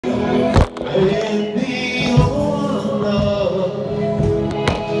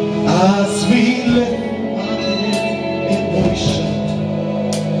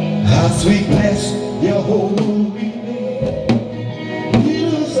As we bless your holy name, you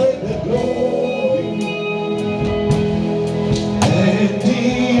deserve the glory and the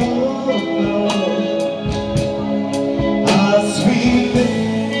honor. As we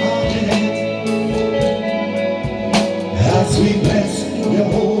lift our hands, as we bless your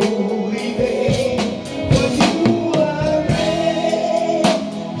holy name, for you are great,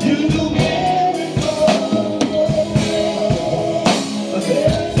 you do miracles.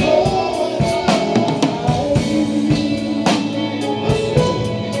 There's no one like you.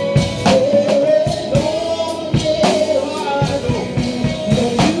 There is no one like you.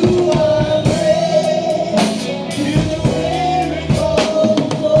 For you are great, you do miracles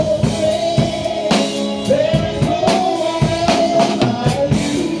so great. There is no one else like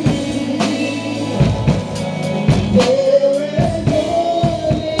you. There is no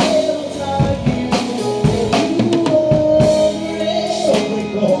one else like you. You are great. So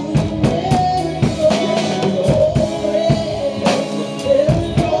great, Lord.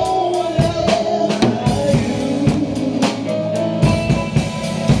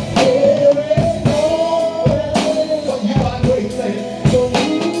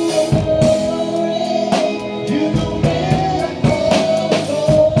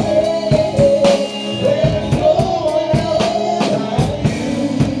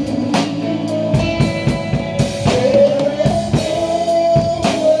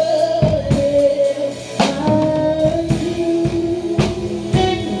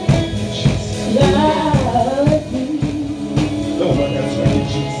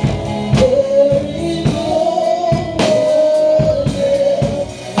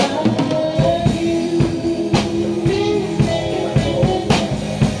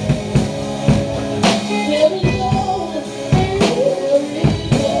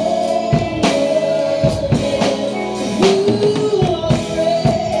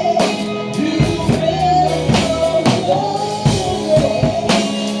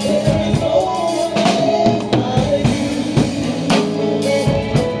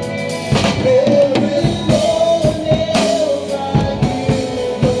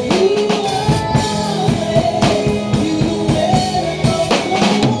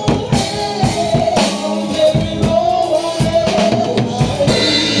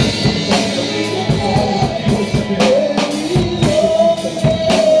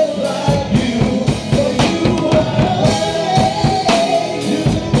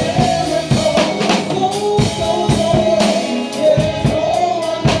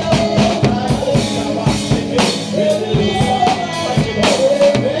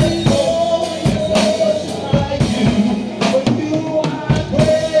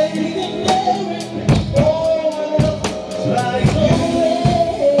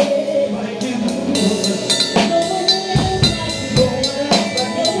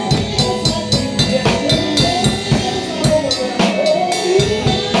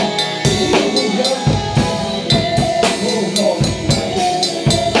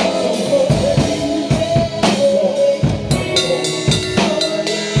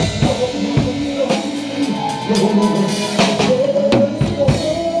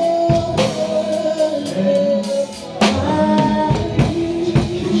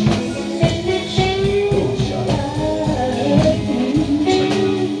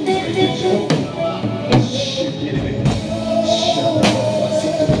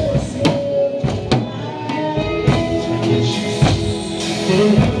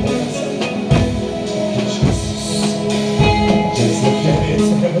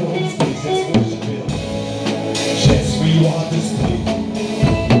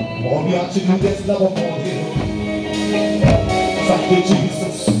 There's love more here. Thank you,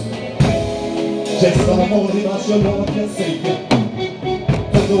 Jesus. Just love more than us, your Lord and Savior.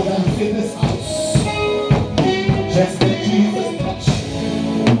 The Lord is in this house. Just let Jesus touch.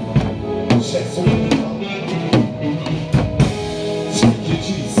 Just let him come. Thank you,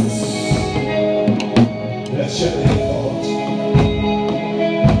 Jesus. Bless your name, Lord.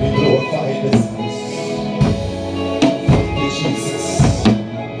 We glorify this house. Thank you, Jesus.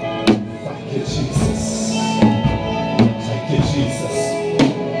 Thank you, Jesus. Thank you, Jesus.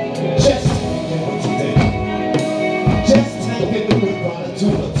 Just thank you for today. Just thank you for what God has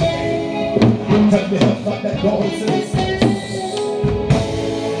done today. Thank you for the fact that God is in this house.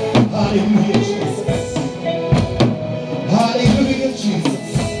 Hallelujah, Jesus. Hallelujah, Jesus.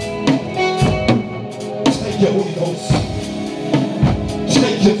 Thank you, Holy Ghost.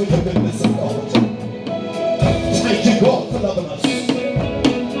 Thank you for your goodness of God. Thank you, God, for loving us.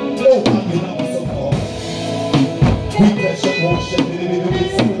 Oh, how you love us, oh God. We bless your motion.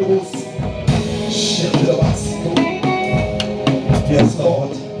 Yes,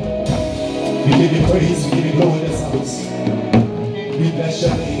 Lord. you praise, we give you glory in this house. We bless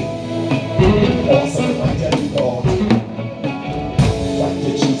your name. Awesome and mighty are you, God. Thank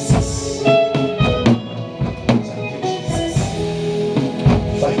you, Jesus. Thank you, Jesus.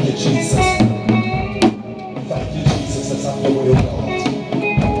 Thank you, Jesus. Thank you, Jesus. Let's have your way, oh God.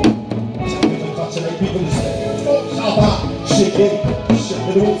 Thank you for touching the people this day. Oh, Shabbat, shake it, shake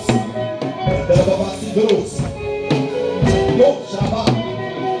the roots. And then Baba, see the roots. Oh, Shabbat,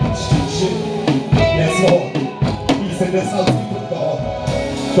 shake it. Yes, Lord. He's in this house, people of God.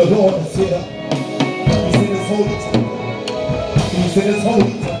 The Lord is here. He's in his holy temple. He's in his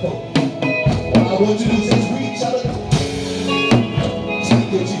holy temple. What I want you to do is just reach out and thank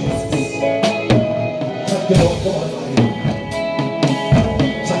you, Jesus. Thank you, Lord God Almighty.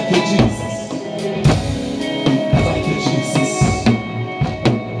 Thank you, Jesus. Thank you, Jesus.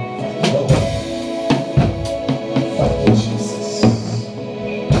 Thank you, Lord. Thank you, Jesus.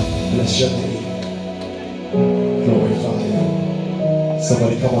 Bless your name. Glorify you.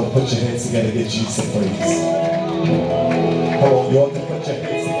 Somebody come on, put your hands together, give Jesus praise. Come on, you ought to put your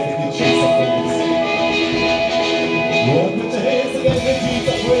hands together, give Jesus praise. You ought to put your hands together, give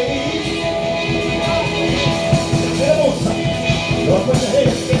Jesus praise. You ought to put your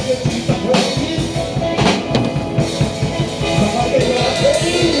hands together, give Jesus praise. Somebody give God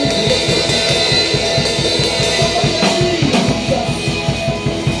praise.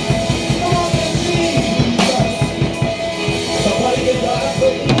 Somebody give God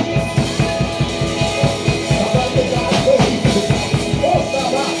praise. Somebody give God praise. Oh,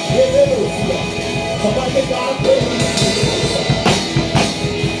 somebody give God praise.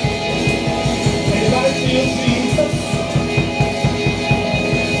 Anybody feel Jesus?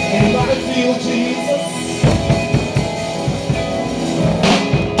 Anybody feel Jesus?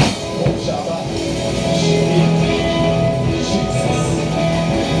 Oh, Shabbat. Jesus.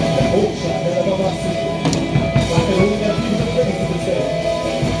 Oh, Shabbat. Only got people that praise him today.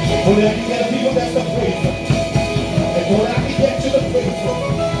 Only I can get people that praise him. And Lord, I can get you to praise him.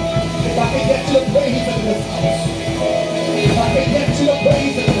 If I can get you to praise him in this house. If I can get you to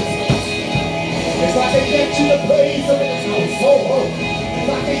praise him in this house. If I can get you to praise him in this house. Oh, if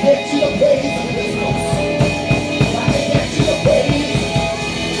I can get you to praise him in this house. If I can get you to praise.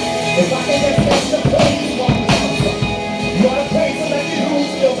 If I can get you to praise him in this house. You want to praise him that you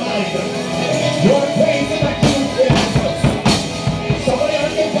lose your mind. You want to praise him that you lose your house. Somebody ought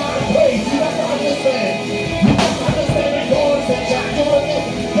to give God a praise. You got to understand. You got to understand that God is in charge. You want to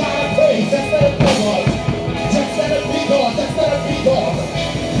give God a praise. Just let it be God. Just let it be God. Just let it be God.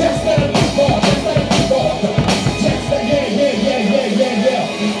 Just let it be God. Just let it be God. Just let, yeah.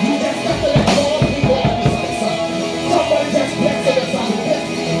 You just got to let God be God in this house. Somebody just bless him in this house.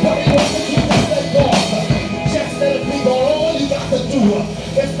 What he wants to do, just let God. Just let it be God. All you got to do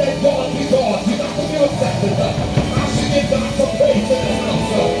is let God be God. You got to be accepted. I should give God some praise in this house.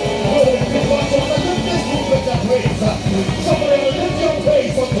 Glory to God. So I'm going to lift this room with your praise. Somebody will lift your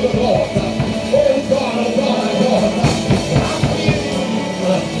praise unto the Lord. Oh God, oh God, oh God.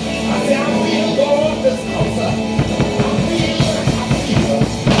 I say I feel God in this house. I feel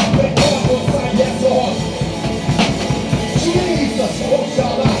that God will say yes, Lord. Jesus, oh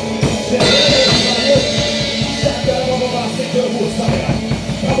Shabbat.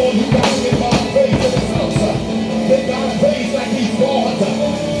 Come on, you got to give God praise in this house. Give God praise like he's God.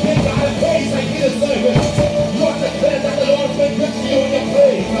 Give God praise like he deserves it. You have to declare that the Lord has been good to you in your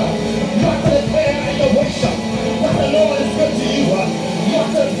praise. You have to declare in your worship that the Lord is good to you. You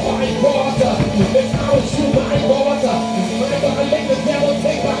have to find God. It's how it's true, my God. But I'm going to make the devil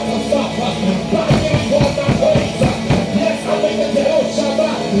take back some stuff. By giving God my praise. Yes, I'll make the devil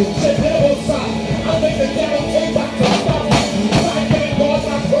Shabbat. The devil Shabbat. I'll make the devil take back some stuff. By giving God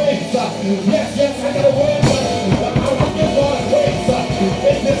my praise. Yes, I got a word, but I'll give God praise.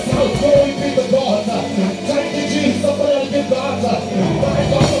 In this house, glory be to God. Thank you, Jesus. Somebody will give God. My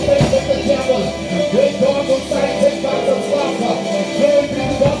God will make the devil. Great God will say, take back some stuff. Glory be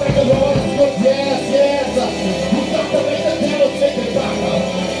to God, like the Lord is good. Yes. You got to make the devil take it back.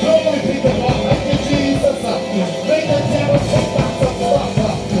 Glory be to God.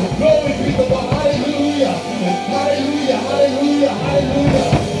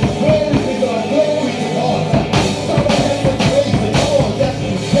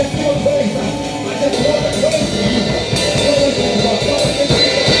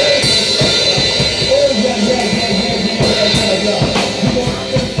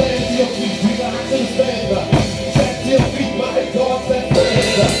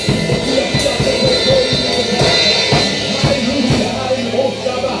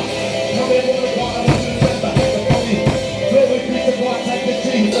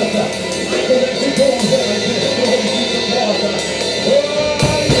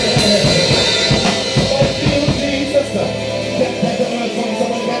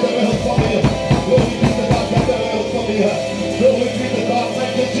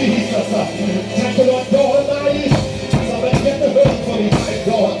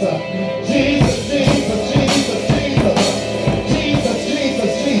 Jesus, Jesus, Jesus, Jesus. Jesus,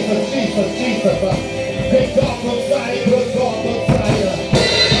 Jesus, Jesus, Jesus, Jesus. Good God from Zion, good God from Zion.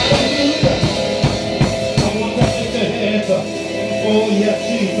 Hallelujah. I want to lift your hands up. Oh, yes,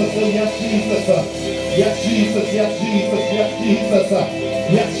 Jesus, oh, yes, Jesus. Yes, Jesus, yes, Jesus, yes, Jesus.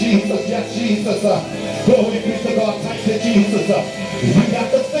 Yes, Jesus, yes, Jesus. Glory be to God, thank you, Jesus. We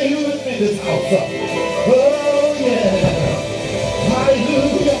got to stay with me this house. Oh, yeah.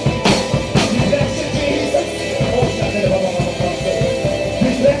 Hallelujah. We bless you, Jesus. Oh, we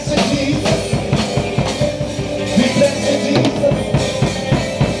bless you, Jesus. We bless you, Jesus.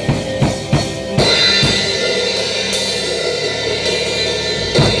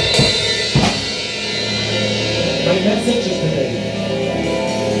 My message is today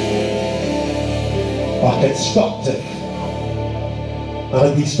are constructive and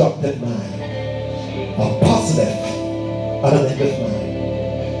a destructive mind, a positive and a negative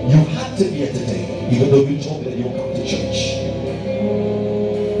mind. You had to be here today, even though you told me that you won't come to church.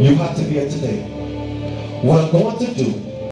 You had to be here today. What I'm going to do